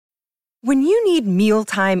When you need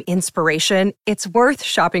mealtime inspiration, it's worth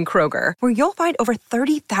shopping Kroger, where you'll find over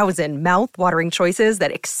 30,000 mouth-watering choices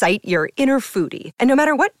that excite your inner foodie. And no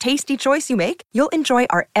matter what tasty choice you make, you'll enjoy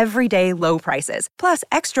our everyday low prices, plus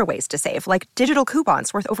extra ways to save, like digital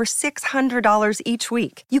coupons worth over $600 each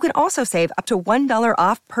week. You can also save up to $1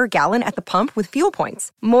 off per gallon at the pump with fuel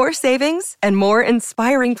points. More savings and more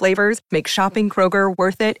inspiring flavors make shopping Kroger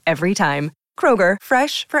worth it every time. Kroger,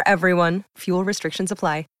 fresh for everyone. Fuel restrictions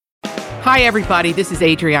apply. Hi, everybody. This is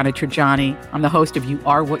Adriana Trajani. I'm the host of You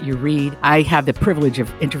Are What You Read. I have the privilege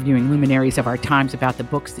of interviewing luminaries of our times about the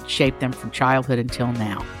books that shaped them from childhood until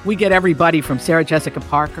now. We get everybody from Sarah Jessica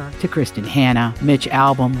Parker to Kristen Hanna, Mitch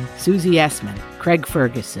Albom, Susie Essman, Craig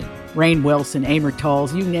Ferguson, Rainn Wilson, Amor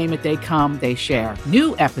Tolls, you name it, they come, they share.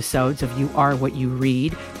 New episodes of You Are What You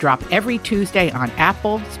Read drop every Tuesday on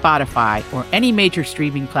Apple, Spotify, or any major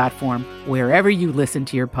streaming platform wherever you listen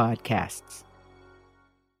to your podcasts.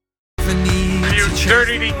 You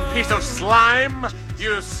dirt-eating piece of slime!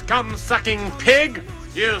 You scum-sucking pig!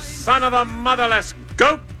 You son of a motherless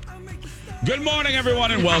goat! Good morning,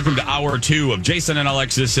 everyone, and welcome to Hour 2 of Jason and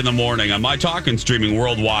Alexis in the Morning on My Talk and streaming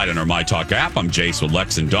worldwide on our My Talk app. I'm Jace with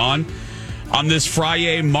Lex and Dawn. On this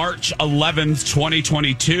Friday, March 11th,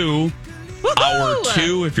 2022, Hour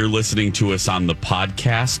 2, if you're listening to us on the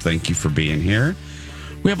podcast, thank you for being here.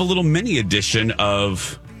 We have a little mini edition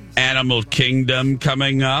of Animal Kingdom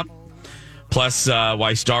coming up. Plus,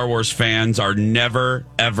 why Star Wars fans are never,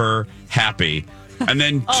 ever happy. And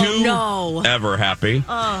then ever happy.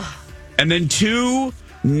 And then two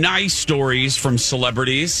nice stories from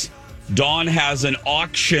celebrities. Dawn has an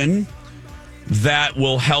auction that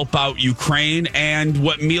will help out Ukraine and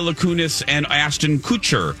what Mila Kunis and Ashton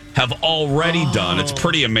Kutcher have already done. It's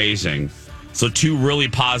pretty amazing. So two really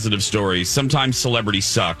positive stories. Sometimes celebrities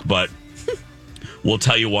suck, but we'll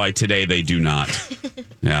tell you why today they do not.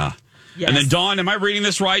 Yeah. Yes. And then, Dawn, am I reading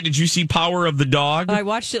this right? Did you see Power of the Dog? I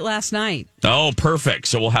watched it last night. Oh, perfect.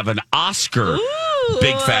 So we'll have an Oscar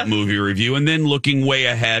big fat movie review. And then looking way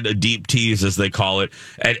ahead, a deep tease, as they call it,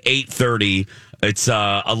 at 8:30. It's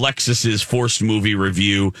Alexis's forced movie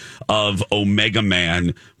review of Omega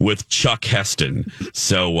Man with Chuck Heston.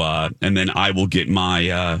 So, and then I will get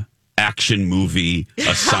my action movie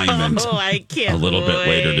assignment a little bit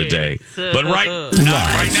later today. But right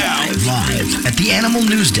now, live at the Animal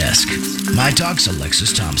News Desk, My Talk's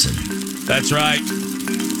Alexis Thompson. That's right.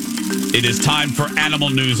 It is time for Animal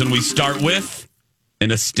News, and we start with an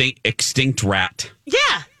extinct rat.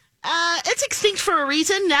 Yeah. It's extinct for a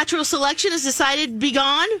reason. Natural selection has decided to be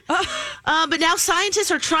gone. But now scientists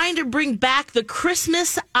are trying to bring back the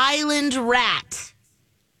Christmas Island rat.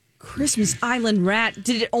 Christmas Island rat.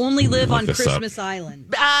 Did it only live on Christmas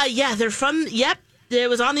Island? Yeah, they're from, it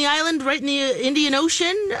was on the island right in the Indian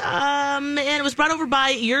Ocean, and it was brought over by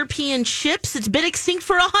European ships. It's been extinct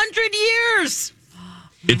for 100 years.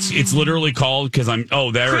 It's literally called, because there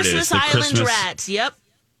Christmas it is. The Island Christmas rat, yep.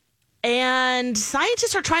 And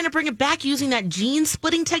scientists are trying to bring it back using that gene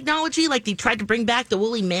splitting technology, like they tried to bring back the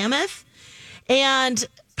woolly mammoth. And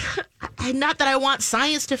not that I want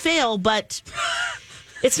science to fail, but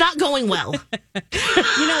it's not going well.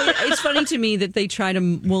 It's funny to me that they tried a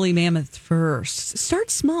woolly mammoth first. Start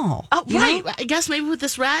small. Oh, right. I guess maybe with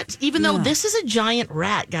this rat, even though this is a giant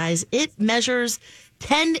rat, guys, it measures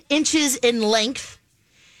 10 inches in length.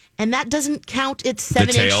 And that doesn't count its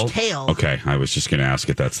 7-inch tail. Okay, I was just going to ask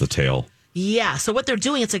if that's the tail. Yeah, so what they're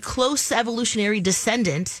doing, it's a close evolutionary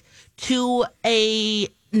descendant to a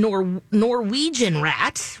Norwegian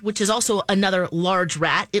rat, which is also another large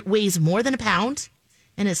rat. It weighs more than a pound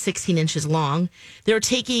and is 16 inches long. They're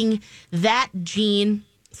taking that gene,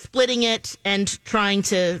 splitting it, and trying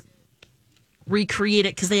to recreate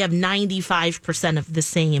it because they have 95% of the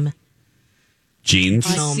same genes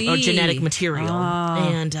or genetic material.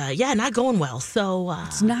 And not going well. So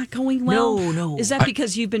it's not going well. No. Is that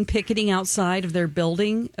because you've been picketing outside of their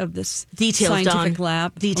building of this details scientific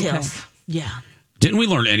lab? Details. Okay. Yeah. Didn't we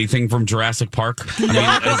learn anything from Jurassic Park?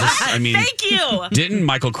 I mean, thank you. Didn't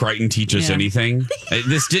Michael Crichton teach us anything?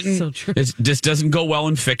 This didn't. So true. This doesn't go well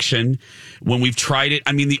in fiction. When we've tried it,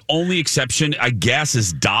 I mean, the only exception, I guess,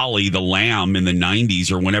 is Dolly the lamb in the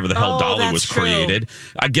 90s or whenever the hell Dolly was created.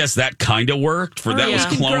 I guess that kind of worked. That was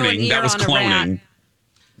cloning. That was cloning.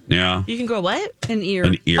 Yeah. You can grow what? An ear.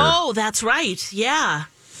 An ear. Oh, that's right. Yeah.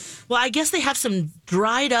 Well, I guess they have some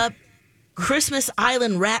dried up Christmas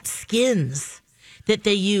Island rat skins that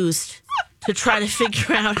they used to try to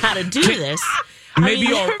figure out how to do this. They've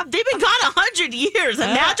been gone 100 years.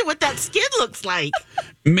 Imagine what that skin looks like.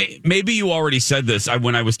 Maybe you already said this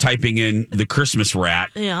when I was typing in the Christmas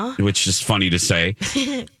rat, which is funny to say.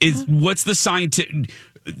 What's the scientific?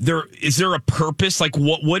 is there a purpose? Like,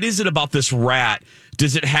 what is it about this rat?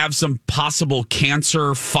 Does it have some possible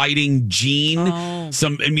cancer fighting gene?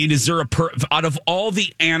 Is there out of all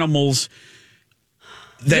the animals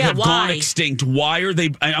that have gone extinct, why are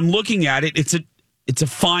they? I'm looking at it. It's a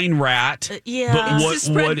fine rat. But to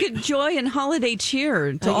spread good joy and holiday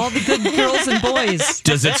cheer to all the good girls and boys.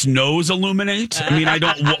 Does its nose illuminate? I mean, I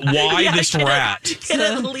don't. Why this rat? Can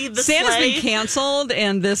it lead the Santa's sleigh? been canceled,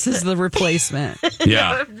 and this is the replacement.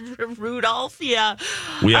 Yeah, Rudolph. Yeah,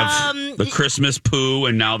 we have the Christmas poo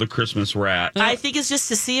and now the Christmas rat. I think it's just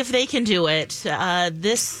to see if they can do it.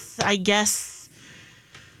 This, I guess.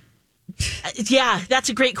 Yeah, that's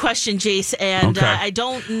a great question, Jace, and I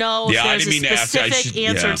don't know if there's a specific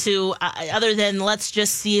answer to other than let's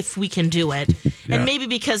just see if we can do it. And maybe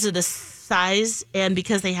because of the size and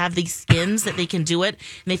because they have these skins that they can do it,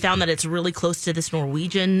 and they found that it's really close to this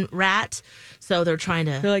Norwegian rat, so they're trying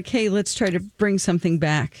to. They're like, hey, let's try to bring something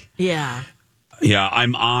back. Yeah. Yeah,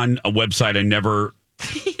 I'm on a website I never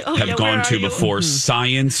have gone to before,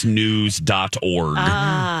 sciencenews.org.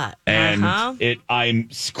 And I'm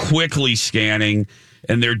quickly scanning,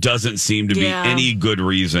 and there doesn't seem to be any good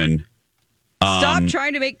reason. Stop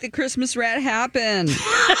trying to make the Christmas rat happen.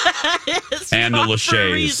 And the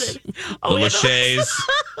Lachey's. The Lachey's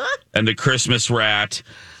and the Christmas rat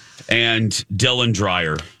and Dylan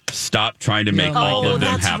Dreyer. Stop trying to make all of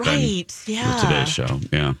them happen. Right. Yeah. With today's show.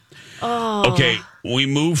 Yeah. Oh. Okay, we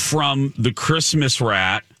move from the Christmas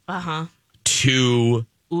rat to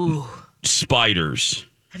spiders.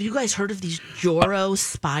 Have you guys heard of these Joro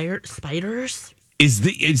spiders? Is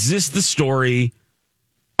this the story?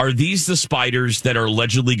 Are these the spiders that are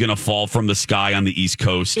allegedly going to fall from the sky on the East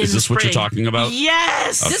Coast? Is this what you're talking about?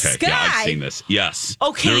 Yes. Okay, the sky. yeah, I've seen this. Yes.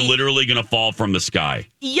 Okay. They're literally going to fall from the sky.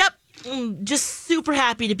 Yep. Just super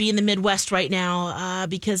happy to be in the Midwest right now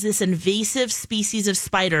because this invasive species of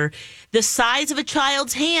spider, the size of a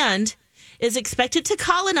child's hand, is expected to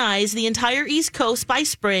colonize the entire East Coast by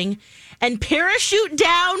spring and parachute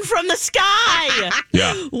down from the sky.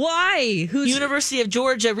 Yeah. Why? University of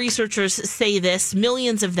Georgia researchers say this.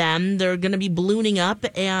 Millions of them. They're going to be ballooning up,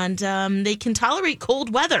 and they can tolerate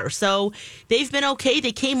cold weather. So they've been okay.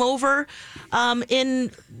 They came over in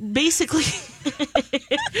basically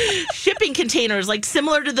shipping containers, like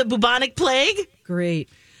similar to the bubonic plague. Great.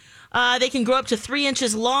 They can grow up to 3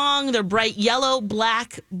 inches long. They're bright yellow,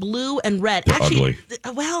 black, blue, and red. They're ugly.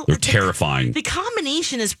 They're terrifying. The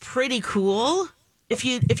combination is pretty cool. If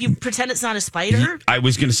you pretend it's not a spider. I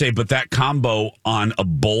was going to say, but that combo on a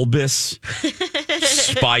bulbous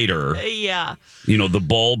spider. Yeah. You know, the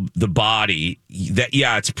bulb, the body.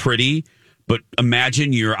 It's pretty. But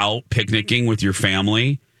imagine you're out picnicking with your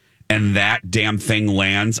family, and that damn thing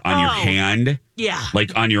lands on your hand. Yeah.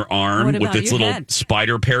 Like on your arm with its little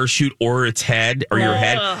spider parachute or its head or your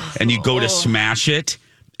head. And you go to smash it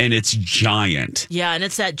and it's giant. Yeah, and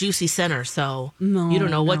it's that juicy center. So you don't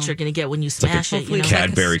know what you're going to get when you smash it. You know?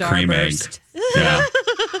 Cadbury cream egg. Yeah.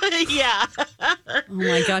 Yeah. Oh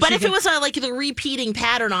my gosh. But if it was like the repeating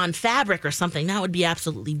pattern on fabric or something, that would be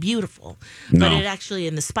absolutely beautiful. No. But it actually,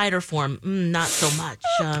 in the spider form, not so much.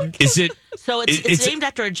 Is it? So it's named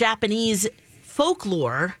after a Japanese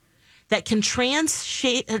folklore that can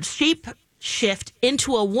shape shift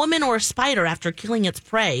into a woman or a spider after killing its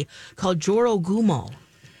prey, called Jorogumo.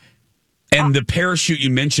 And the parachute you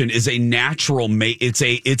mentioned is a natural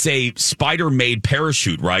it's a spider made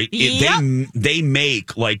parachute, right? Yep. They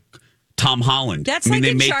make like Tom Holland. That's they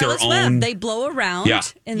in make Charlotte's their own. Web. They blow around,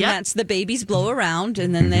 and that's the babies blow around,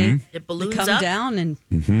 and then they balloons come up, down, and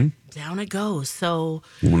down it goes. So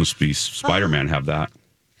I want to be Spider-Man. Have that.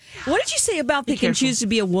 What did you say about they can choose to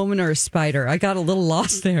be a woman or a spider? I got a little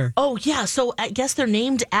lost there. Oh, yeah. So I guess they're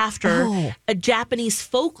named after a Japanese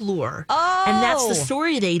folklore. Oh. And that's the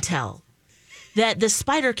story they tell. That the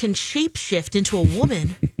spider can shapeshift into a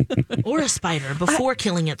woman or a spider before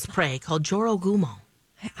killing its prey, called Jorogumo.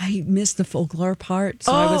 I missed the folklore part,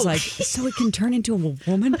 so I was like, so it can turn into a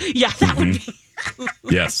woman? Yeah, that would be.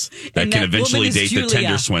 Yes, that can eventually date Julia. the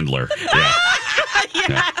Tinder swindler. Yeah.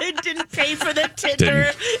 Yeah, I didn't pay for the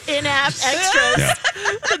Tinder in-app extras. Yeah.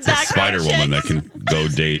 The It's a spider woman that can go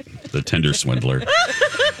date the Tinder swindler.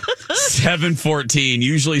 7:14.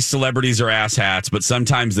 Usually celebrities are asshats, but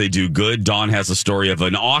sometimes they do good. Dawn has a story of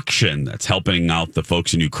an auction that's helping out the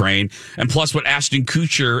folks in Ukraine, and plus what Ashton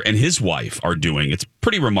Kutcher and his wife are doing. It's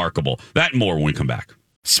pretty remarkable. That and more when we come back.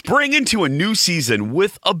 Spring into a new season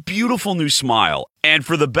with a beautiful new smile. And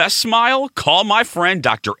for the best smile, call my friend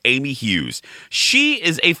Dr. Amy Hughes. She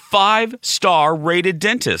is a 5-star rated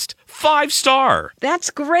dentist. 5-star.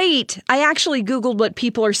 That's great. I actually Googled what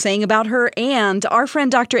people are saying about her, and our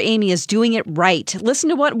friend Dr. Amy is doing it right. Listen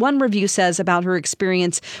to what one review says about her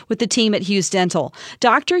experience with the team at Hughes Dental.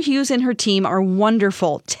 Dr. Hughes and her team are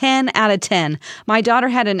wonderful. 10 out of 10. My daughter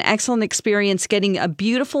had an excellent experience getting a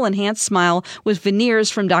beautiful enhanced smile with veneers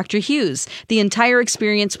from Dr. Hughes. The entire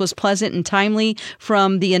experience was pleasant and timely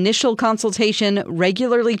from the initial consultation,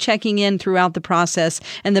 regularly checking in throughout the process,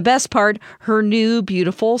 and the best part, her new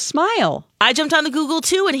beautiful smile. I jumped on the Google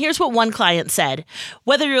too, and here's what one client said.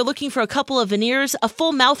 Whether you're looking for a couple of veneers, a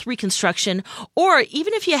full mouth reconstruction, or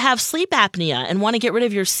even if you have sleep apnea and want to get rid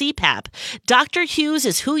of your CPAP, Dr. Hughes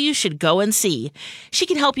is who you should go and see. She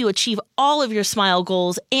can help you achieve all of your smile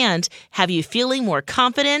goals and have you feeling more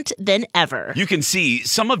confident than ever. You can see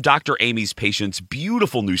some of Dr. Amy's patients'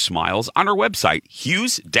 beautiful new smiles on her website,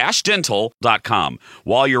 hughes-dental.com.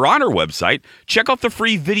 While you're on her website, check out the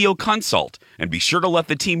free video consult and be sure to let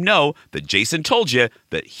the team know that Jason told you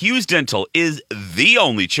that Hughes Dental is the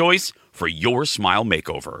only choice for your smile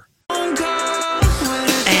makeover. And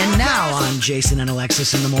now on Jason and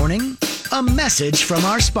Alexis in the morning, a message from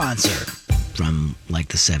our sponsor from like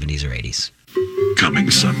the 70s or 80s. Coming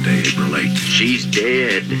Sunday, April 8th. She's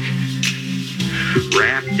dead.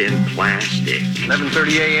 Wrapped in plastic.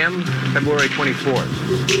 11:30 a.m., February 24th.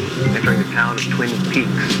 Entering the town of Twin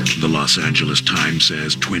Peaks. The Los Angeles Times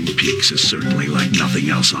says Twin Peaks is certainly like nothing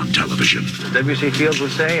else on television. As W.C. Fields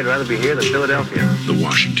would say, I'd rather be here than Philadelphia. The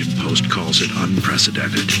Washington Post calls it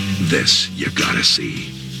unprecedented. This you gotta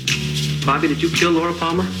see. Bobby, did you kill Laura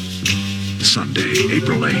Palmer? Sunday,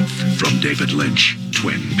 April 8th, from David Lynch,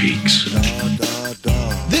 Twin Peaks.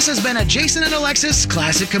 This has been a Jason and Alexis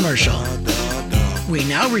classic commercial. We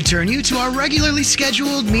now return you to our regularly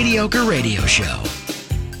scheduled mediocre radio show.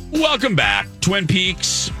 Welcome back. Twin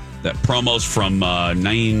Peaks. That promo's from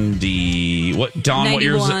 90... What, Don, 91. what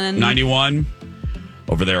year is it? 91?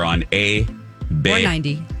 Over there on A, B, Or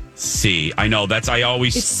 90. C. I know, that's... I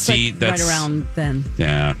always It's see... like that's right around then.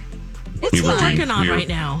 Yeah. What's he working on right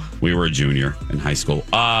now? We were a junior in high school.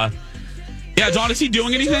 Yeah, Don, is he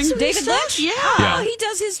doing anything? David Lynch? Yeah. Yeah. He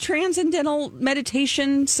does his Transcendental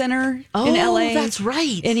Meditation Center Oh, in LA. that's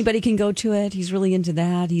right. Anybody can go to it. He's really into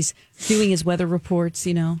that. He's doing his weather reports,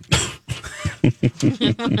 you know.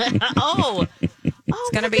 Oh.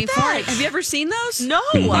 It's going to be fun. Have you ever seen those? No.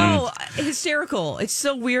 Oh, hysterical. It's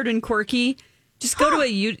so weird and quirky. Just go to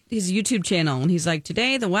his YouTube channel, and he's like,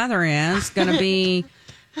 today the weather is going to be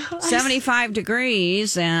 75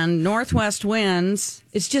 degrees and northwest winds.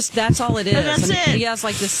 It's just, that's all it is. That's and it. He has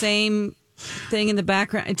like the same thing in the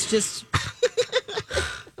background. It's just...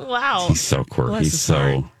 Wow. He's so quirky. Bless his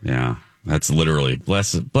heart. Yeah. That's literally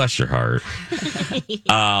bless your heart.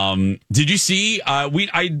 Did you see?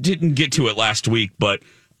 I didn't get to it last week, but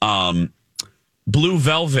Blue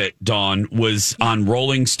Velvet, Dawn, was on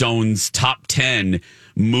Rolling Stone's top 10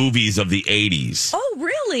 movies of the 80s. Oh,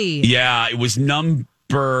 really? Yeah, it was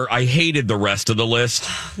I hated the rest of the list.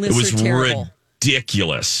 It was are terrible.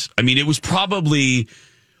 ridiculous. I mean, it was probably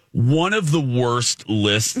one of the worst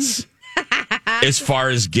lists as far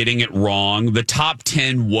as getting it wrong. The top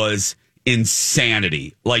 10 was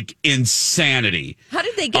insanity. Like insanity. How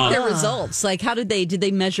did they get their results? Like, how did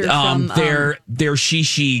they measure from their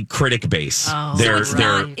Shishi critic base? So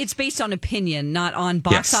it's based on opinion, not on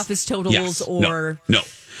box office totals or no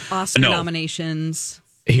Oscar nominations.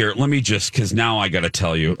 Here, let me just, because now I got to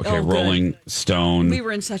tell you. Okay, Rolling Stone. We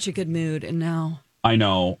were in such a good mood, and now I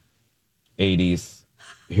know. 80s.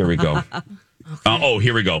 Here we go.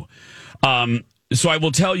 Here we go. So I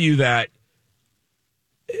will tell you that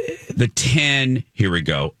the 10, here we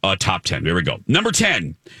go. Top 10, here we go. Number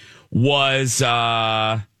 10 was,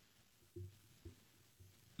 that's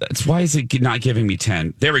why is it not giving me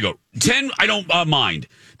 10? There we go. 10, I don't mind.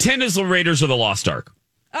 10 is the Raiders of the Lost Ark.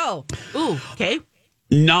 Oh. Ooh, okay.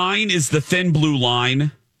 9 is The Thin Blue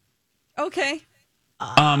Line. Okay. Is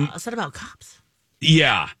that about cops?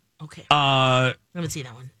 Yeah. Okay. I haven't seen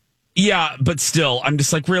that one. Yeah, but still, I'm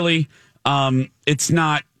just like, really? It's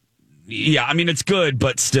not. Yeah, I mean, it's good,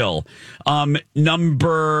 but still.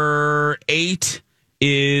 Number 8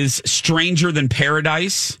 is Stranger Than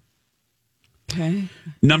Paradise. Okay.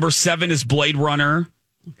 Number 7 is Blade Runner.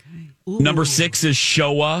 Okay. Ooh. Number 6 is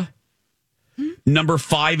Showa. Number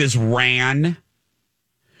 5 is Ran.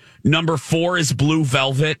 Number 4 is Blue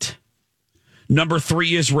Velvet. Number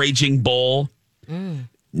 3 is Raging Bull.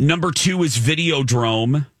 Number 2 is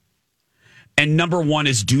Videodrome. And number 1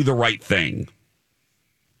 is Do the Right Thing.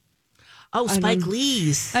 Oh, Spike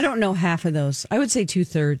Lee's. I don't know half of those. I would say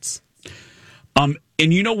 2/3. Oh.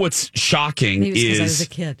 And you know what's shocking Maybe it's 'cause I is was a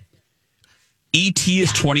kid. E.T.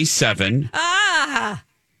 is 27.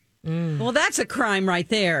 Well, that's a crime right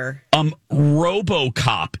there.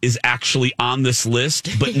 RoboCop is actually on this list,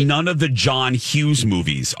 but none of the John Hughes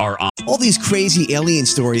movies are on. All these crazy alien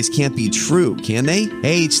stories can't be true, can they?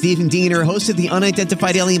 Hey, it's Stephen Diener, host of the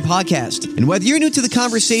Unidentified Alien Podcast. And whether you're new to the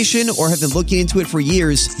conversation or have been looking into it for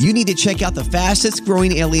years, you need to check out the fastest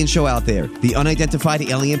growing alien show out there, the Unidentified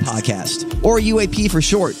Alien Podcast, or UAP for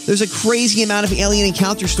short. There's a crazy amount of alien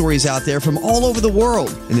encounter stories out there from all over the world.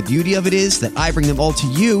 And the beauty of it is that I bring them all to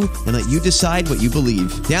you and let you decide what you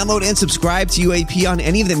believe. Download and subscribe to UAP on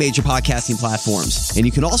any of the major podcasting platforms. And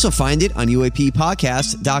you can also find it on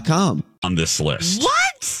UAPpodcast.com. On this list.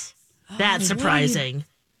 What? That's surprising.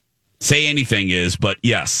 Say anything is, but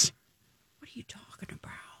yes. What are you talking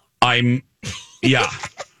about? Yeah.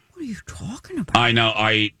 What are you talking about? I know.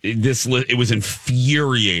 It was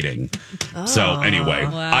infuriating. So anyway,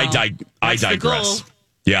 wow. I digress.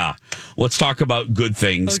 Yeah. Let's talk about good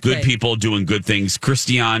things. Okay. Good people doing good things.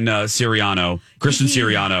 Christian Siriano.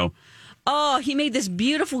 Oh, he made this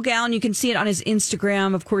beautiful gown. You can see it on his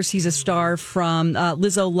Instagram. Of course, he's a star from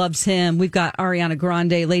Lizzo Loves Him. We've got Ariana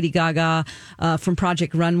Grande, Lady Gaga from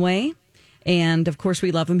Project Runway. And, of course,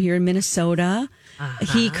 we love him here in Minnesota.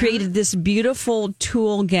 He created this beautiful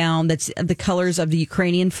tulle gown that's the colors of the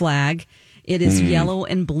Ukrainian flag. It is yellow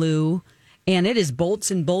and blue. And it is bolts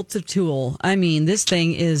and bolts of tulle. I mean, this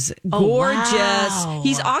thing is gorgeous. Wow.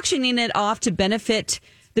 He's auctioning it off to benefit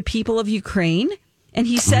the people of Ukraine. And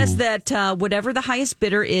he says that whatever the highest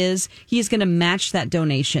bidder is, he is going to match that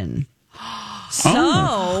donation.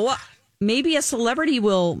 So maybe a celebrity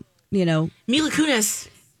will, Mila Kunis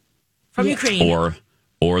from Ukraine.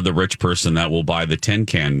 Or the rich person that will buy the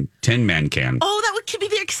 10-man can. Oh, that could be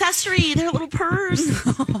their accessory, their little purse.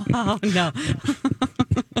 Oh, no.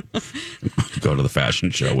 Go to the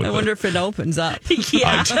fashion show with I wonder if it opens up.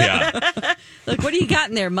 Yeah. yeah. Look, what do you got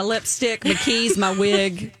in there? My lipstick, my keys, my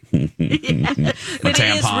wig. My But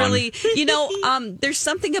tampon. it is really, there's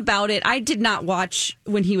something about it. I did not watch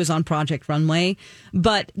when he was on Project Runway,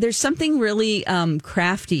 but there's something really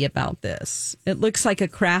crafty about this. It looks like a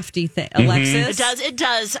crafty thing. Alexis? It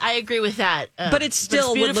does. I agree with that. But it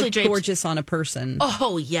still would look draped. gorgeous on a person.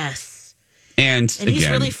 Oh, yes. And he's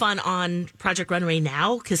again, really fun on Project Runway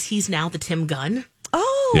now because he's now the Tim Gunn.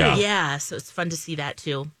 Oh. Yeah, so it's fun to see that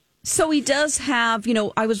too. So he does have,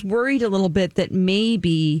 I was worried a little bit that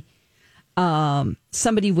maybe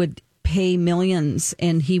somebody would pay millions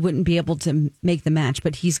and he wouldn't be able to make the match,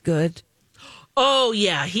 but he's good. Oh,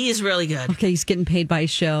 yeah, he is really good. Okay, he's getting paid by a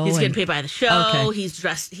show. He's getting paid by the show. Okay.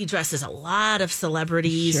 He dresses a lot of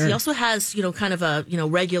celebrities. Sure. He also has, kind of a,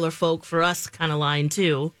 regular folk for us kind of line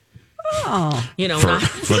too. Oh. for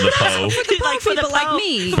the Poe. For the like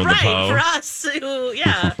me. For the Poe. For us.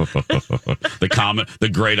 Yeah. The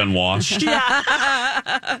great unwashed.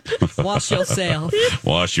 Yeah. Wash yourself.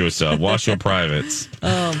 Wash yourself. Wash your privates.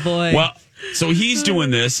 Oh, boy. Well, so he's doing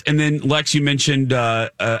this. And then, Lex, you mentioned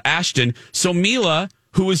Ashton. So Mila,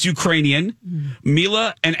 who is Ukrainian,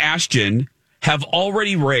 Mila and Ashton have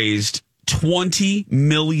already raised $20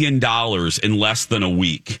 million in less than a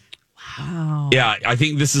week. Wow. Yeah, I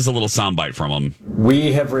think this is a little soundbite from him.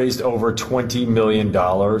 We have raised over $20 million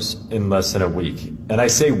in less than a week. And I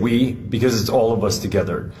say we because it's all of us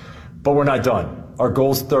together. But we're not done. Our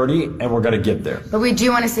goal's 30, and we're going to get there. But we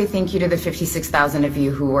do want to say thank you to the 56,000 of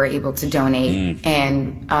you who were able to donate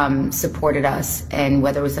and supported us. And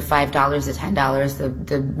whether it was the $5, the $10,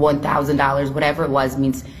 the $1,000, whatever it was,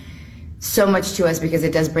 means so much to us because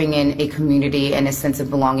it does bring in a community and a sense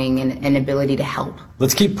of belonging and an ability to help.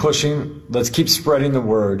 Let's keep pushing. Let's keep spreading the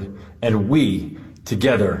word. And we,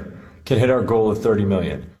 together, can hit our goal of 30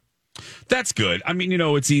 million. That's good. I mean,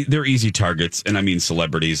 they're easy targets. And I mean,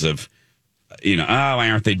 celebrities of,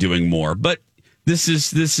 why aren't they doing more? But this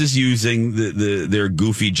is using their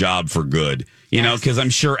goofy job for good, because I'm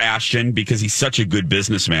sure Ashton, because he's such a good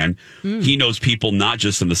businessman, he knows people not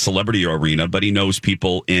just in the celebrity arena, but he knows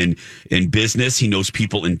people in business. He knows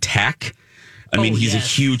people in tech. I mean, he's a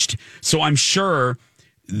huge. So I'm sure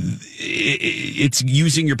it's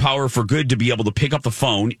using your power for good to be able to pick up the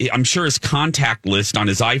phone. I'm sure his contact list on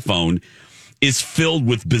his iPhone is filled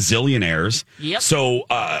with bazillionaires. Yep. So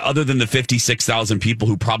other than the 56,000 people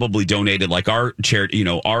who probably donated, like our charity,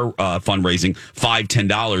 our fundraising, $5,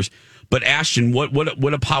 $10. But Ashton,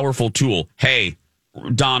 what a powerful tool. Hey,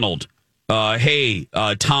 Donald. Hey,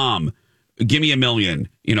 Tom. Give me $1 million.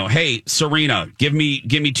 Hey, Serena. Give me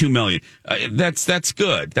 $2 million. That's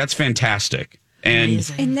good. That's fantastic. And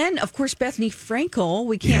then, of course, Bethany Frankel.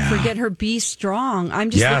 We can't forget her. Be Strong.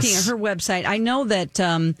 I'm just looking at her website. I know that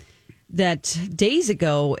that days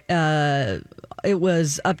ago it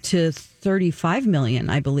was up to 35 million,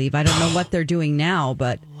 I believe. I don't know what they're doing now,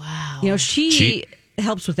 but she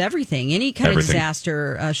helps with everything, any kind of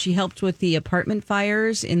disaster. She helped with the apartment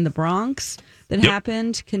fires in the Bronx that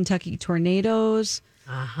happened, Kentucky tornadoes,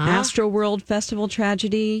 Astro World Festival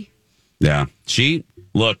tragedy. Yeah.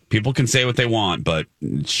 Look, people can say what they want, but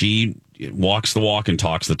she walks the walk and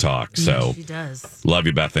talks the talk. So she does. Love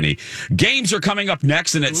you, Bethany. Games are coming up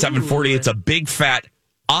next, and at 7:40, it's a big fat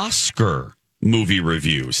Oscar movie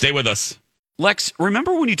review. Stay with us. Lex,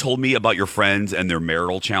 remember when you told me about your friends and their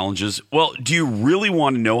marital challenges? Well, do you really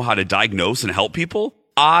want to know how to diagnose and help people?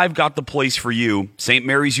 I've got the place for you. St.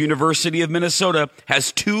 Mary's University of Minnesota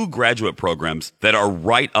has 2 graduate programs that are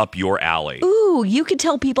right up your alley. Ooh, you could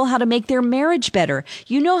tell people how to make their marriage better.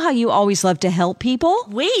 You know how you always love to help people.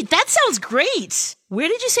 Wait, that sounds great. Where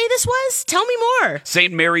did you say this was? Tell me more.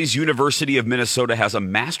 St. Mary's University of Minnesota has a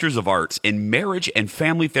Master's of Arts in Marriage and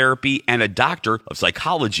Family Therapy and a Doctor of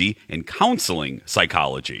Psychology in Counseling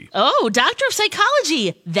Psychology. Oh, Doctor of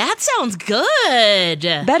Psychology. That sounds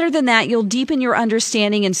good. Better than that, you'll deepen your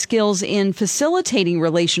understanding and skills in facilitating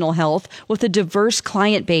relational health with a diverse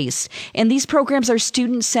client base. And these programs are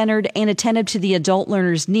student-centered and attentive to the adult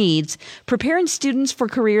learner's needs, preparing students for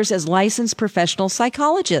careers as licensed professional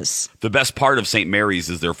psychologists. The best part of St. Mary's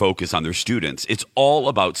is their focus on their students. It's all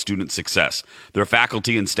about student success. Their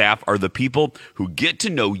faculty and staff are the people who get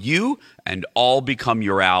to know you and all become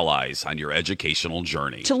your allies on your educational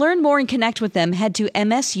journey. To learn more and connect with them, head to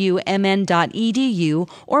msumn.edu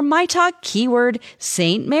or MyTalk keyword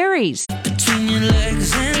St. Mary's.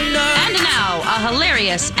 And now, a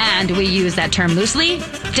hilarious, and we use that term loosely,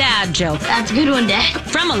 dad joke. That's a good one, Dad.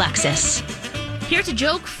 From Alexis. Here's a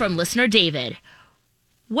joke from listener David.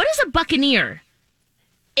 What is a buccaneer?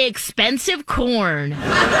 Expensive corn.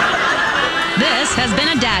 This has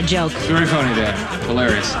been a dad joke. Very funny, Dad.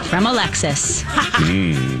 Hilarious. From Alexis.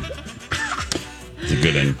 It's a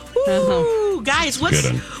good one. Ooh, guys, what's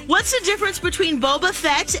the difference between Boba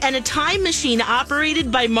Fett and a time machine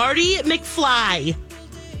operated by Marty McFly?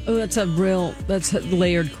 Oh, that's a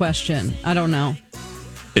layered question. I don't know.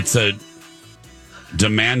 It's a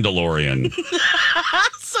Mandalorian.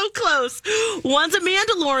 So close. One's a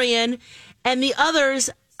Mandalorian and the other's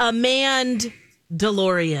a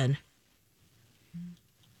Mandalorian.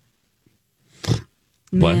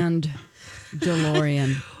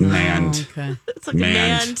 Mandalorian. Mand. Okay. It's like a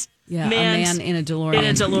mand. Yeah, a man in a DeLorean. In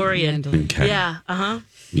a DeLorean. Okay. Yeah, uh-huh.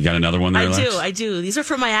 You got another one there, Lex? I do. These are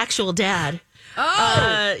from my actual dad.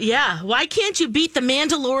 Oh! Yeah. Why can't you beat the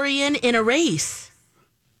Mandalorian in a race?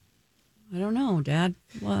 I don't know, Dad.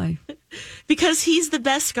 Why? Because he's the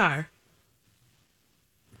Beskar.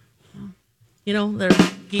 You know, their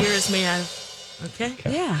gears may have... Okay.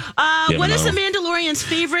 Yeah. What is the Mandalorian's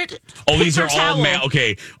favorite? These are towel? all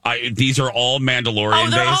these are all Mandalorian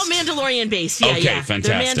based. They're all Mandalorian based. Yeah, okay, fantastic.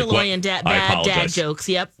 They're Mandalorian bad dad jokes.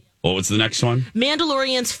 Yep. What was the next one?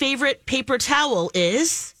 Mandalorian's favorite paper towel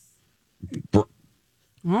is the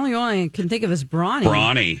only one I can think of is Brawny.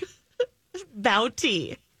 Brawny.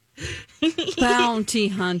 Bounty. Bounty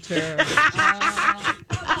hunter.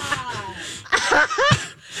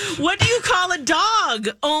 What do you call a dog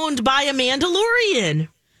owned by a Mandalorian?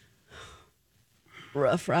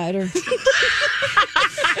 Rough Rider.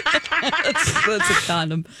 that's a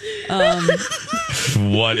condom.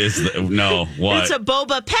 What is what? It's a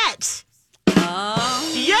Boba Pet.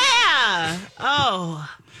 Oh. Yeah. Oh.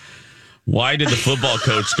 Why did the football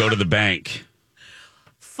coach go to the bank?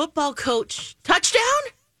 Football coach. Touchdown?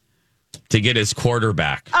 To get his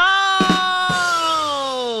quarterback. Oh.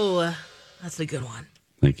 That's a good one.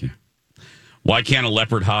 Thank you. Why can't a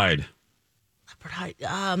leopard hide? Leopard hide.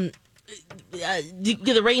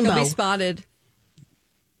 The rainbow. He'll be spotted.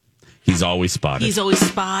 He's always spotted. He's always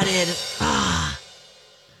spotted.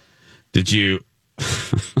 Did you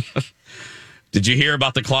hear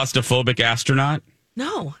about the claustrophobic astronaut?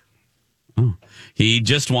 No. Oh. He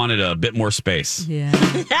just wanted a bit more space. Yeah.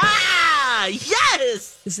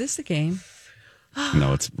 Yes. Is this the game?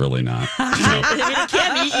 No, it's really not. No. It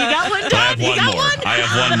can be. You got one done. I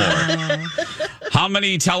have one more. How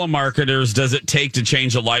many telemarketers does it take to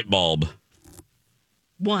change a light bulb?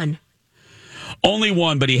 One. Only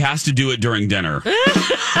one, but he has to do it during dinner.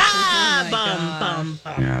 Bum.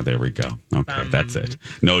 Yeah, there we go. Okay, that's it.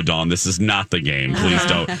 No, Dawn, this is not the game. Please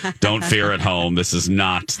don't fear at home. This is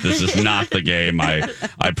not the game.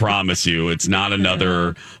 I promise you, it's not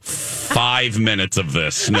another 5 minutes of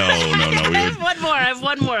this. No. I have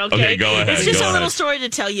one more. Okay, go ahead. It's just a little story to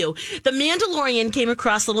tell you. The Mandalorian came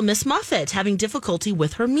across little Miss Muffet having difficulty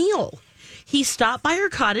with her meal. He stopped by her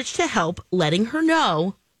cottage to help, letting her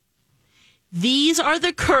know These are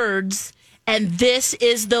the curds, and this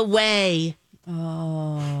is the whey.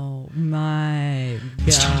 Oh, my God.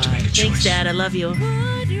 It's time to make a choice. Thanks, Dad. I love you. Your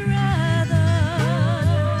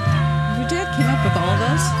dad came up with all of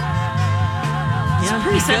this?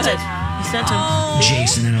 Yeah, he sent it. He sent him.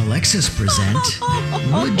 Jason and Alexis present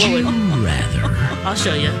Would You Rather? I'll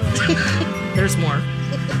show you. There's more.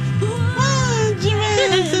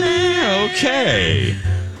 Okay.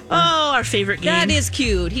 Oh, our favorite game. That is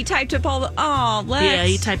cute. He typed up all the... Oh, Lex. Yeah,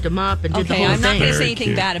 he typed them up and did the Okay, whole I'm not thing. going to say Very anything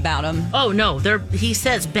cute. bad about him. Oh, no. He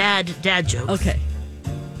says bad dad jokes. Okay.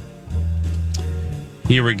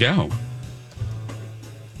 Here we go.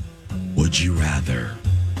 Would you rather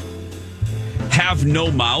have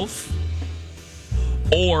no mouth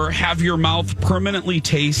or have your mouth permanently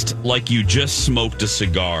taste like you just smoked a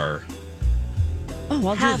cigar? Oh,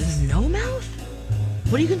 I'll do Have this. no mouth?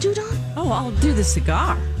 What are you going to do, Don? Oh, I'll do the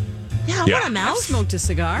cigar. Yeah, Yeah. what a I've mouth. smoked a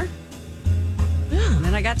cigar, Yeah. and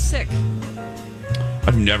then I got sick.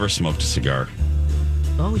 I've never smoked a cigar.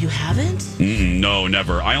 Oh, you haven't? No,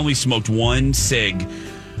 never. I only smoked one cig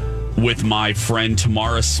with my friend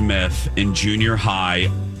Tamara Smith in junior high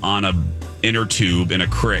on a inner tube in a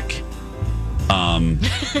crick.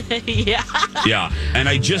 Yeah. Yeah, and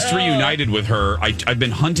I just reunited with her. I've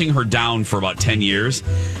been hunting her down for about 10 years,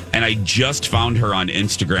 and I just found her on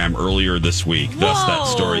Instagram earlier this week. Thus that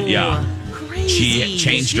story. Yeah. Crazy. She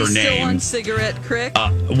changed her Is she still on name. Cigarette Crick?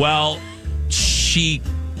 Well, she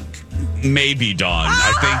may be done.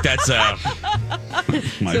 I think that's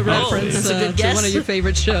my the guess reference is. That's a good to guess. one of your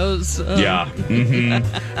favorite shows. Yeah.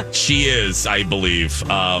 She is, I believe.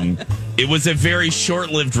 It was a very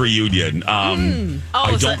short-lived reunion.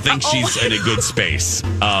 I don't think she's in a good space.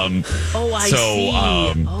 I see.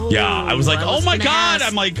 Yeah, I was like, I oh was my gonna God. ask.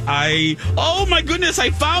 I'm like, oh my goodness,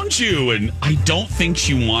 I found you. And I don't think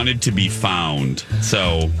she wanted to be found.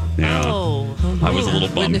 So, yeah. I was a little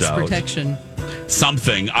bummed Witness out. protection.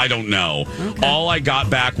 Something, I don't know. Okay. All I got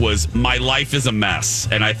back was, my life is a mess.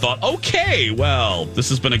 And I thought, okay, well, this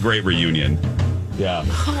has been a great reunion. Yeah.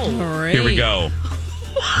 Great. Here we go.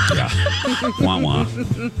 Yeah. Wah wah.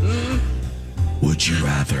 Would you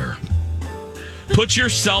rather put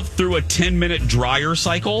yourself through a 10-minute dryer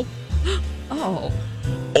cycle Oh.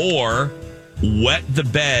 or wet the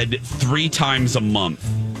bed 3 times a month?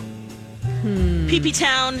 Pee-pee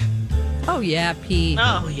Town. Oh, yeah, pee.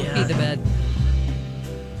 Oh, yeah. Pee the bed.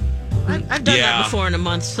 I've done Yeah. that before in a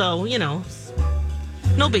month, so,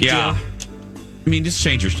 no big Yeah. deal. I mean, just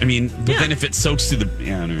change your. I mean, but Yeah. then if it soaks through the.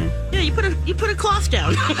 Yeah, I don't know. Yeah, you put a cloth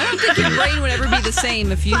down. I don't think your brain would ever be the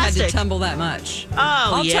same if you had Plastic. to tumble that much. Oh,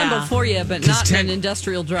 I'll yeah. tumble for you, but 'Cause not in 10 an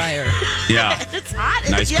industrial dryer. Yeah. It's hot.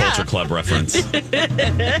 Nice yeah. Culture Club reference.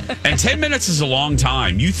 And 10 minutes is a long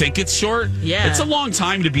time. You think it's short? Yeah. It's a long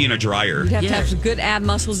time to be in a dryer. You'd have to have some good ab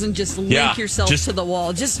muscles and just link Yeah, yourself just- to the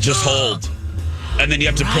wall. Just hold. And then you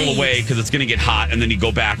have to pull Right. away because it's going to get hot, and then you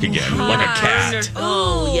go back again like a cat.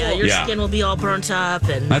 Oh, yeah. Your Yeah. skin will be all burnt up.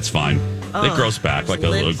 And That's fine. It Oh, grows back like a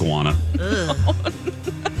lit. iguana.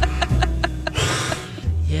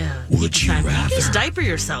 yeah. Would you You rather? just diaper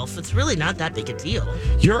yourself. It's really not that big a deal.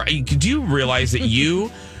 Do you realize that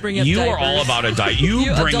you Bring up are all diapers. about a diaper? You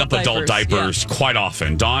bring adult up adult diapers quite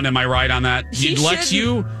often. Dawn, am I right on that? She Lex, should-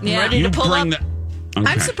 you Yeah. Ready you to pull bring up? the. Okay.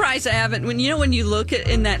 I'm surprised I haven't. When you look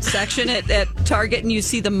in that section at Target and you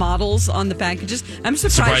see the models on the packages, I'm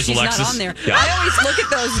surprised she's Alexis? not on there. Yeah. I always look at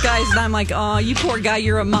those guys and I'm like, oh, you poor guy,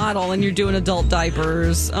 you're a model and you're doing adult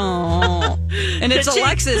diapers. Oh, and it's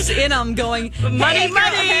Alexis in them going, Money, hey, girl,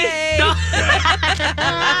 money. hey.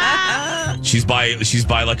 She's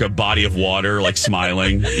by like a body of water, like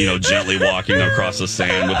smiling, gently walking across the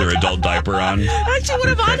sand with her adult diaper on. Actually, one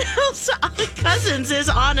of Anna's cousins is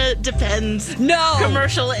on a Depends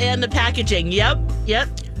commercial and the packaging. Yep.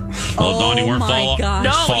 Well, Dawn, you weren't my fall gosh.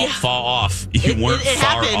 No, yeah. fall off. You weren't it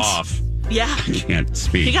far happened. off. Yeah. I can't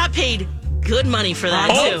speak. He got paid good money for that,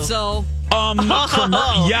 I hope too. so.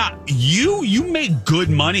 Yeah, you make good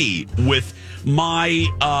money with my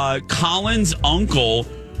Colin's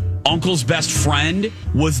uncle's best friend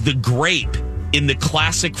was the grape in the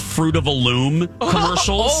classic Fruit of a Loom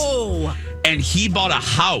commercials. Oh. And he bought a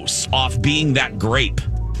house off being that grape.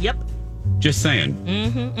 Yep. Just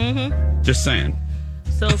saying. Just saying.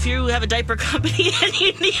 So if you have a diaper company and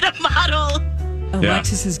you need a model,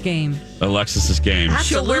 Alexis's game. Alexis's game.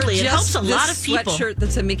 She'll wear absolutely, it just helps a this lot of people. sweatshirt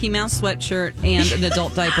that's a Mickey Mouse sweatshirt and an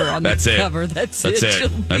adult diaper on That's the it. cover. That's it. That's She'll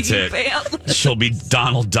it. That's be it. fabulous. She'll be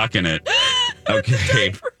Donald Duck in it.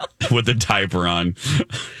 Okay. With the diaper on.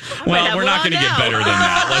 Well, have we're not one going to get now. better than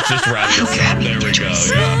that. Let's just wrap this up. There we go.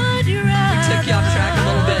 Yeah. We took you off track a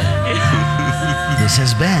little bit. This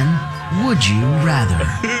has been Would You Rather?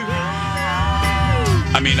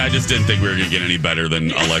 mean, I just didn't think we were going to get any better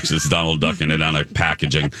than Alexis Donald ducking it on a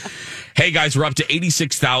packaging. Hey, guys, we're up to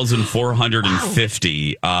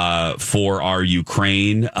 86,450 for our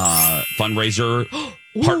Ukraine fundraiser,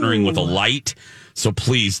 partnering with Alight. So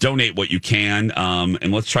please donate what you can,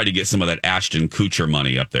 and let's try to get some of that Ashton Kutcher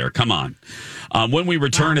money up there. Come on. When we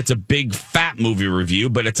return, it's a big, fat movie review,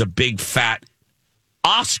 but it's a big, fat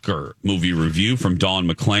Oscar movie review from Dawn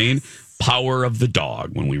McClain, Power of the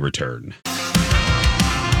Dog, when we return.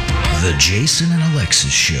 The Jason and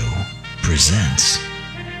Alexis Show presents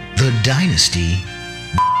the Dynasty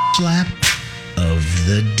Slap of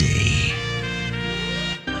the Day.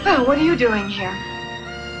 Oh, what are you doing here?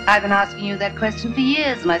 I've been asking you that question for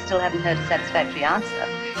years, and I still haven't heard a satisfactory answer.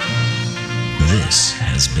 This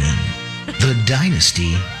has been the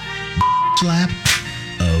Dynasty Slap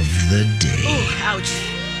of the Day. Oh, ouch.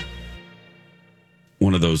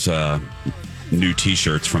 One of those new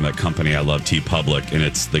T-shirts from that company I love, TeePublic, and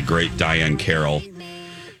it's the great Diane Carroll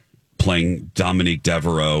playing Dominique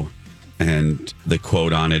Devereaux, and the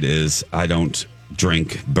quote on it is, "I don't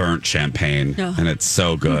drink burnt champagne," and it's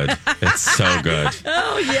so good. It's so good.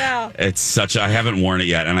 Oh yeah, it's such. I haven't worn it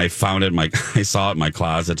yet, and I found it. I saw it in my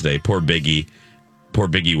closet today. Poor Biggie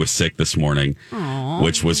was sick this morning,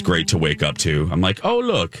 which was great to wake up to. I'm like, oh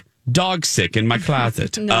look, dog sick in my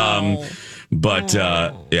closet. No.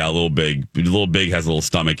 Yeah, a little big has a little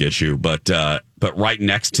stomach issue, but right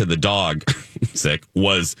next to the dog sick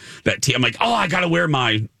was that I'm like, oh, I got to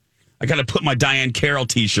put my Diane Carroll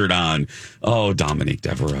T-shirt on. Oh, Dominique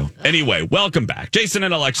Devereaux. Anyway, welcome back. Jason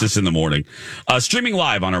and Alexis in the morning. Streaming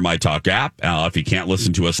live on our MyTalk app. If you can't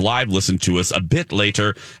listen to us live, listen to us a bit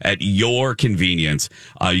later at your convenience.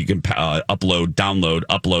 You can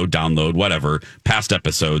download, whatever, past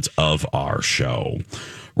episodes of our show.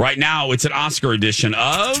 Right now, it's an Oscar edition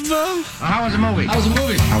of... How was the movie?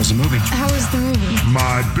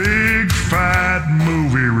 My big fat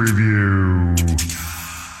movie review.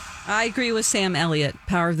 I agree with Sam Elliott.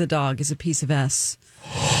 Power of the Dog is a piece of S.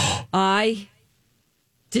 I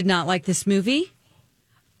did not like this movie.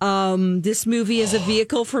 This movie is a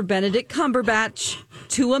vehicle for Benedict Cumberbatch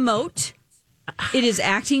to emote. It is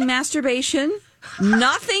acting masturbation.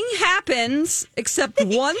 Nothing happens except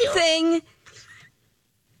one thing.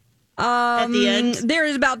 At the end, there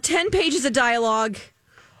is about 10 pages of dialogue.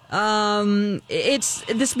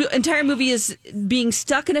 This entire movie is being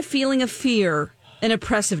stuck in a feeling of fear and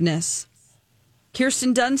oppressiveness.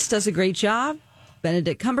 Kirsten Dunst does a great job.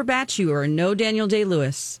 Benedict Cumberbatch, you are no Daniel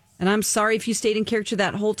Day-Lewis. And I'm sorry if you stayed in character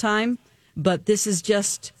that whole time, but this is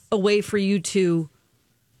just a way for you to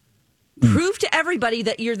prove to everybody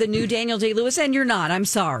that you're the new Daniel Day-Lewis, and you're not. I'm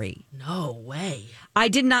sorry. No way. I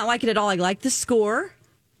did not like it at all. I like the score.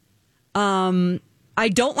 I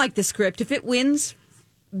don't like the script. If it wins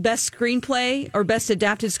best screenplay or best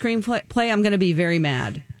adapted screenplay, I'm going to be very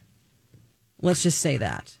mad. Let's just say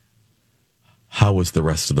that. How was the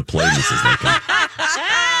rest of the play, Mrs. Lincoln?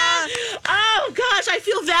 Oh gosh, I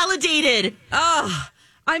feel validated. Oh,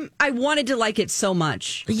 I wanted to like it so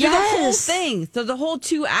much. Yes. For the whole thing, for the whole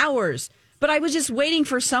 2 hours. But I was just waiting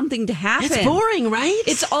for something to happen. It's boring, right?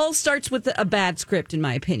 It all starts with a bad script, in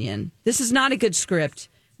my opinion. This is not a good script.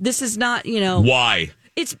 This is not, Why?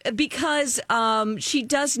 It's because she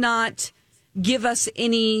does not give us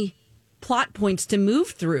any plot points to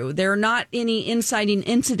move through. There are not any inciting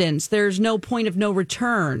incidents. There's no point of no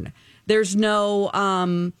return. There's no,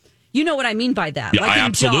 you know what I mean by that. Yeah, like in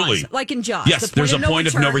absolutely. Jaws. Like in Jaws. Yes, there's a point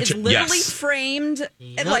of no return. It's literally Yes. framed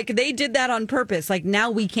like they did that on purpose. Like now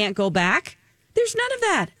we can't go back. There's none of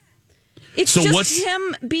that. It's So just what's-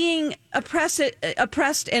 him being oppressed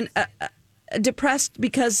and depressed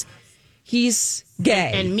because he's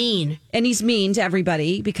gay and mean, and he's mean to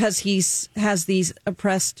everybody because has these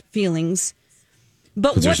oppressed feelings.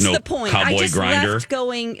 But 'Cause what's there's no the point? Cowboy I just Grinder? left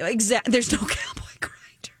going. There's no cowboy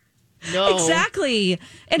grinder. No, Exactly,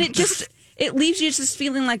 and it leaves you just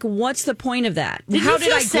feeling like, what's the point of that? Did How you did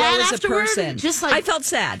feel I grow sad as a afterward? person? Just like I felt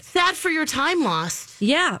sad. Sad for your time lost.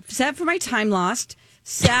 Yeah, sad for my time lost.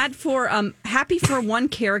 Sad for happy for one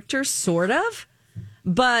character, sort of.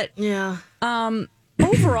 But yeah,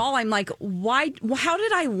 overall, I'm like, why? How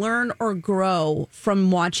did I learn or grow from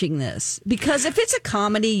watching this? Because if it's a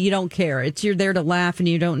comedy, you don't care. You're there to laugh and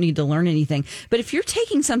you don't need to learn anything. But if you're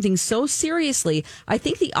taking something so seriously, I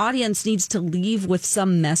think the audience needs to leave with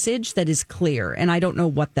some message that is clear. And I don't know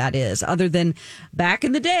what that is, other than back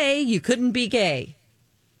in the day, you couldn't be gay.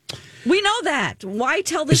 We know that. Why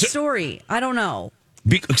tell this story? I don't know.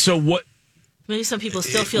 So what? Maybe some people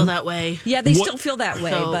still feel that way. Yeah, they still feel that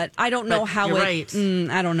way, So, but I don't know but how you're it. right.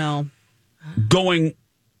 I don't know. Going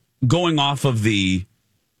off of the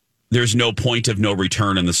there's no point of no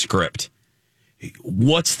return in the script.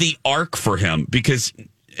 What's the arc for him? Because,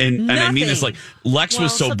 and I mean this, like, Lex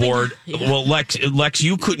was so bored. Yeah. Well, Lex,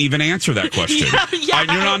 you couldn't even answer that question.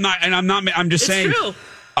 I'm just saying. True.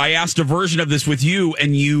 I asked a version of this with you,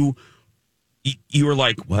 and you were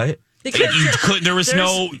like, "What?"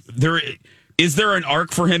 Is there an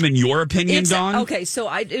arc for him in your opinion, Dawn? Okay,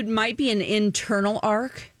 so it might be an internal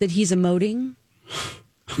arc that he's emoting.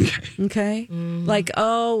 Okay. Like,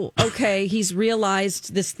 okay, he's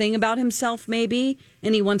realized this thing about himself, maybe,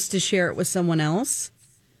 and he wants to share it with someone else.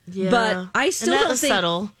 Yeah. But I still don't think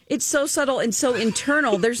subtle. It's so subtle and so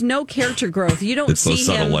internal. There's no character growth. You don't it's see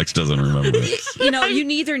so subtle, him. Lex doesn't remember it. You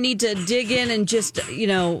either need to dig in and just,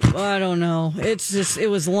 I don't know. It's just, it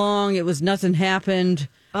was long. It was nothing happened.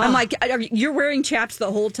 I'm like, you're wearing chaps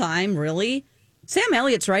the whole time, really? Sam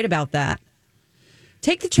Elliott's right about that.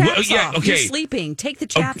 Take the chaps off. Okay. You're sleeping. Take the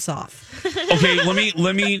chaps off. Okay,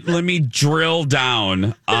 let me drill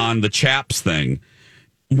down on the chaps thing.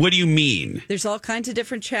 What do you mean? There's all kinds of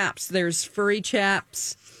different chaps. There's furry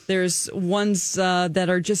chaps. There's ones that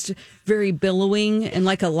are just very billowing and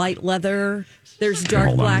like a light leather. There's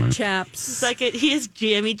dark black chaps. It's like he has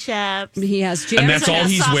jammy chaps. He has jammy. And that's all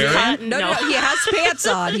he's wearing? No, he has pants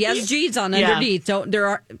on. He has jeans on underneath.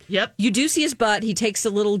 Yep. You do see his butt. He takes a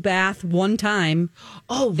little bath one time.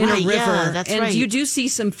 Oh, right. In a river. Yeah, that's right. And you do see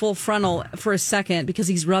some full frontal for a second because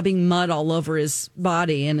he's rubbing mud all over his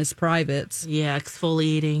body and his privates. Yeah,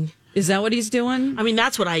 exfoliating. Is that what he's doing? I mean,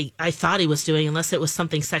 that's what I thought he was doing, unless it was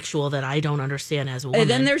something sexual that I don't understand as a woman. And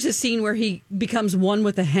then there's a scene where he becomes one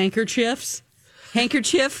with the handkerchief,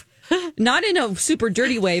 not in a super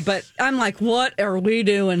dirty way, but I'm like, what are we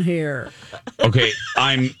doing here? Okay,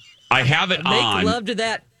 I have it on. Make love to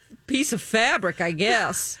that piece of fabric, I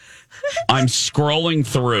guess. I'm scrolling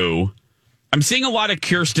through. I'm seeing a lot of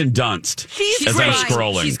Kirsten Dunst as I'm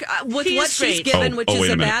scrolling. With what she's given, which is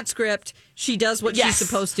a bad script, she does what she's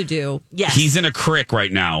supposed to do. Yes. He's in a crick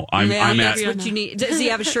right now. That's what you need. Does he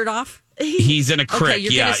have a shirt off? He's in a crick. Okay,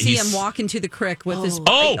 you're going to see him walk into the crick with his...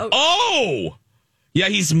 Yeah,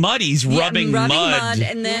 he's muddy. He's rubbing mud.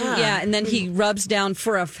 And then, and then he rubs down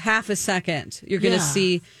for half a second. You're going to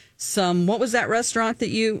see some... What was that restaurant that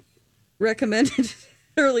you recommended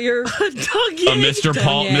earlier? Mr.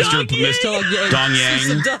 Paul, Mr. Dong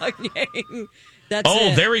Yang. Dong Yang. That's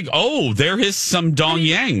it. There we go. Oh, there is some Dong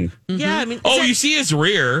Yang. Mm-hmm. Yeah, I mean... you see his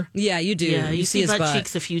rear. Yeah, you do. Yeah, you see his butt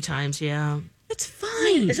cheeks a few times, yeah. It's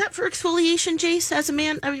fine. Is that for exfoliation, Jace, as a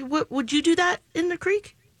man? I mean, would you do that in the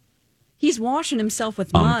creek? He's washing himself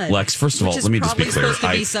with mud. Lex, first of all, let me just be clear. It's supposed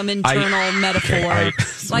to be some internal metaphor.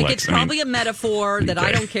 It's probably a metaphor that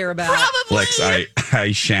I don't care about. Probably.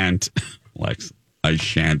 Lex, I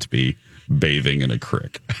shan't be bathing in a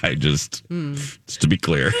creek. Just to be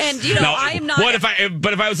clear. And now, I am not. But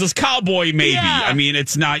if I was this cowboy, maybe. Yeah. I mean,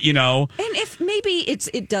 it's not. And if maybe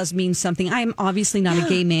it does mean something. I am obviously not a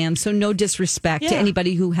gay man, so no disrespect to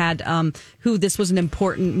anybody who had who this was an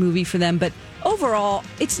important movie for them. But overall,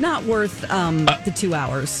 it's not worth the 2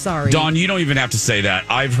 hours. Sorry, Dawn. You don't even have to say that.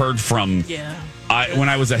 I've heard from when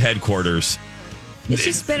I was at headquarters. It's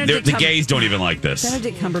just Benedict. The gays don't even like this.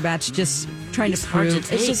 Benedict Cumberbatch just trying to prove.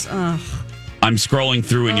 It's just. I'm scrolling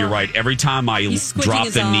through, and you're right. Every time I drop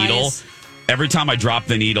the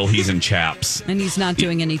needle, he's in chaps. And he's not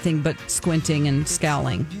doing anything but squinting and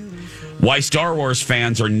scowling. Why Star Wars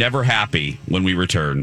fans are never happy when we return.